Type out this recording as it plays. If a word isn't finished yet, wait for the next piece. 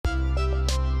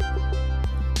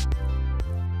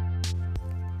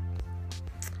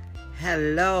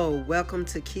Hello, welcome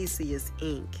to Keseus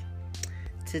Inc.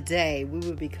 Today we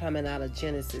will be coming out of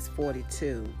Genesis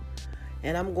 42,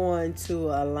 and I'm going to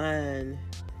align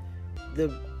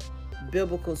the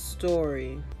biblical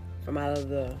story from out of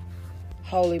the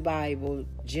Holy Bible,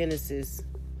 Genesis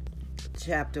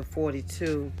chapter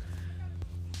 42,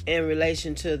 in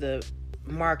relation to the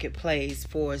marketplace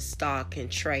for stock and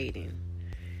trading.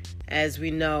 As we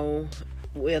know,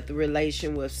 with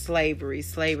relation with slavery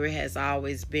has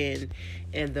always been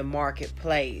in the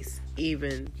marketplace,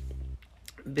 even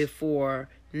before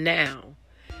now.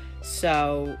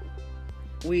 So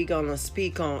we're going to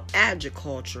speak on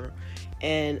agriculture,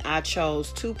 and I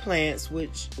chose three plants,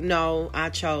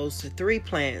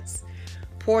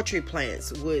 poultry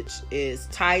plants, which is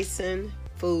Tyson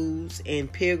Foods and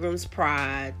Pilgrim's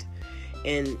Pride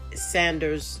and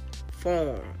Sanders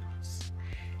Farms.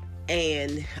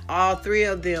 And all three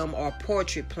of them are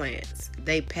poultry plants.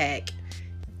 They pack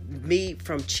meat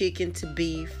from chicken to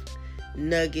beef,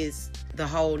 nuggets, the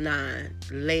whole nine,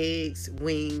 legs,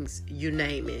 wings, you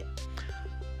name it.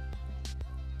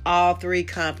 All three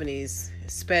companies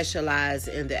specialize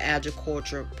in the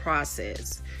agriculture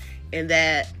process, and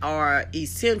that are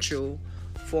essential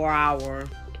for our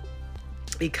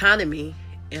economy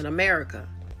in America,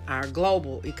 our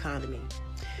global economy.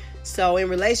 So in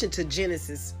relation to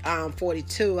Genesis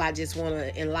 42, I just want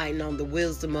to enlighten on the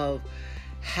wisdom of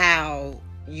how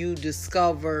you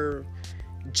discover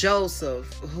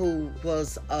Joseph, who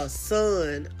was a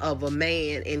son of a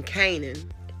man in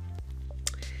Canaan.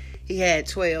 He had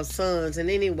 12 sons, and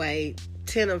anyway,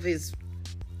 11 of his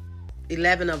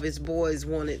boys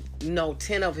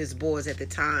 10 of his boys at the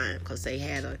time, because they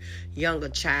had a younger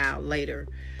child later,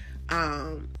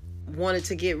 wanted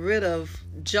to get rid of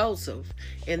Joseph,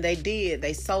 and they did.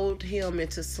 They sold him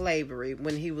into slavery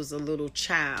when he was a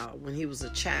child,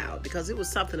 because it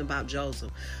was something about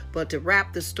Joseph. But to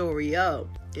wrap the story up,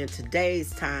 in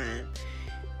today's time,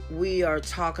 we are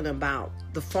talking about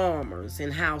the farmers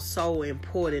and how so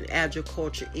important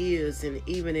agriculture is, and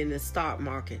even in the stock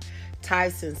market.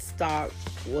 Tyson's stock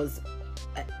was,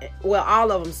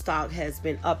 all of them stock has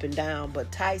been up and down,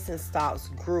 but Tyson's stocks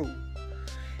grew.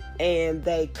 And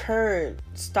the current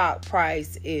stock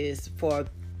price is for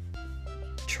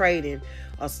trading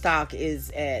a stock is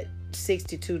at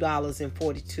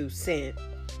 $62.42.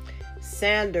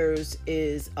 Sanders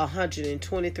is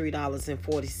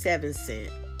 $123.47.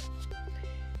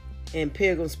 And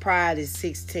Pilgrim's Pride is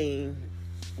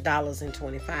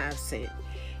 $16.25.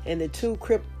 And the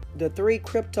three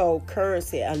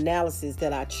cryptocurrency analysis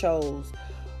that I chose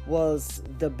was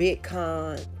the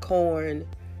Bitcoin, Corn,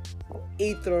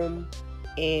 Ethereum,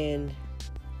 and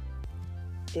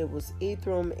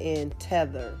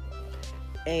Tether.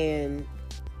 And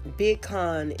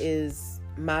Bitcoin is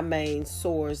my main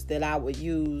source that I would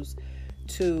use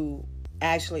to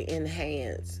actually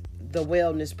enhance the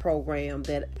wellness program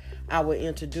that I would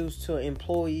introduce to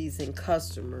employees and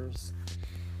customers.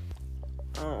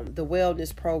 The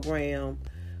wellness program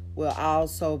will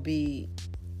also be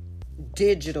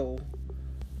digital,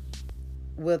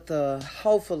 with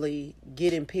hopefully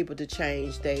getting people to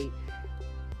change their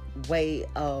way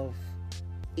of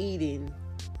eating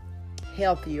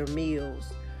healthier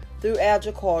meals. Through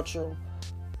agriculture,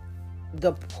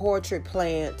 the poultry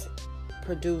plant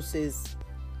produces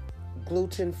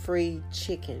gluten-free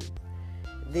chicken.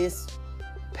 This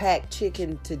packed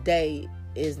chicken today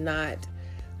is not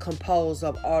composed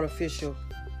of artificial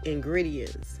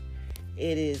ingredients.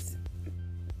 It is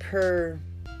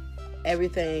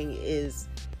everything is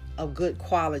of good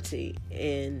quality,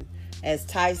 and as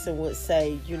Tyson would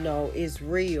say, it's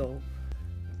real.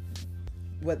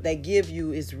 What they give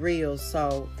you is real.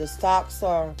 So the stocks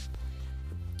are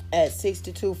at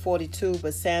 $62.42,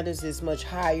 but Sanders is much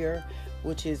higher,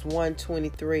 which is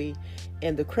 $123,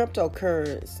 and the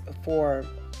cryptocurrency for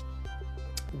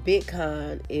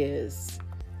Bitcoin is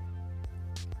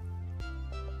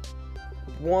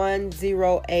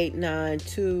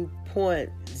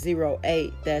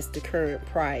 10892.08. That's the current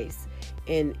price.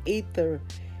 In Ether,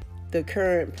 the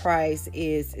current price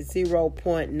is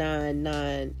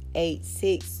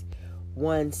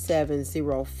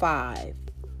 0.99861705.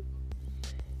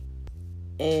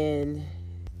 And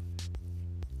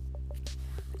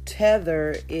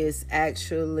Tether is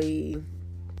actually,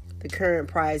 the current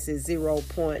price is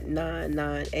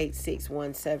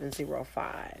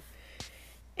 0.99861705.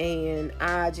 And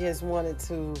I just wanted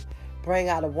to bring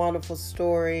out a wonderful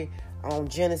story on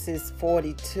Genesis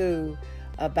 42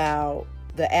 about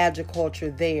the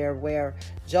agriculture there, where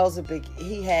Joseph,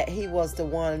 he was the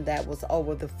one that was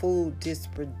over the food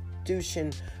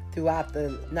distribution throughout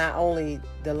not only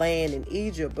the land in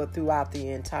Egypt, but throughout the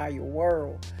entire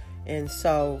world. And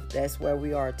so that's where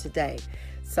we are today.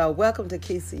 So welcome to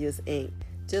Kesia's Inc.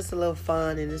 Just a little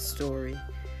fun in the story.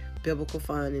 Biblical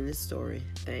fun in the story.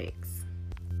 Thanks.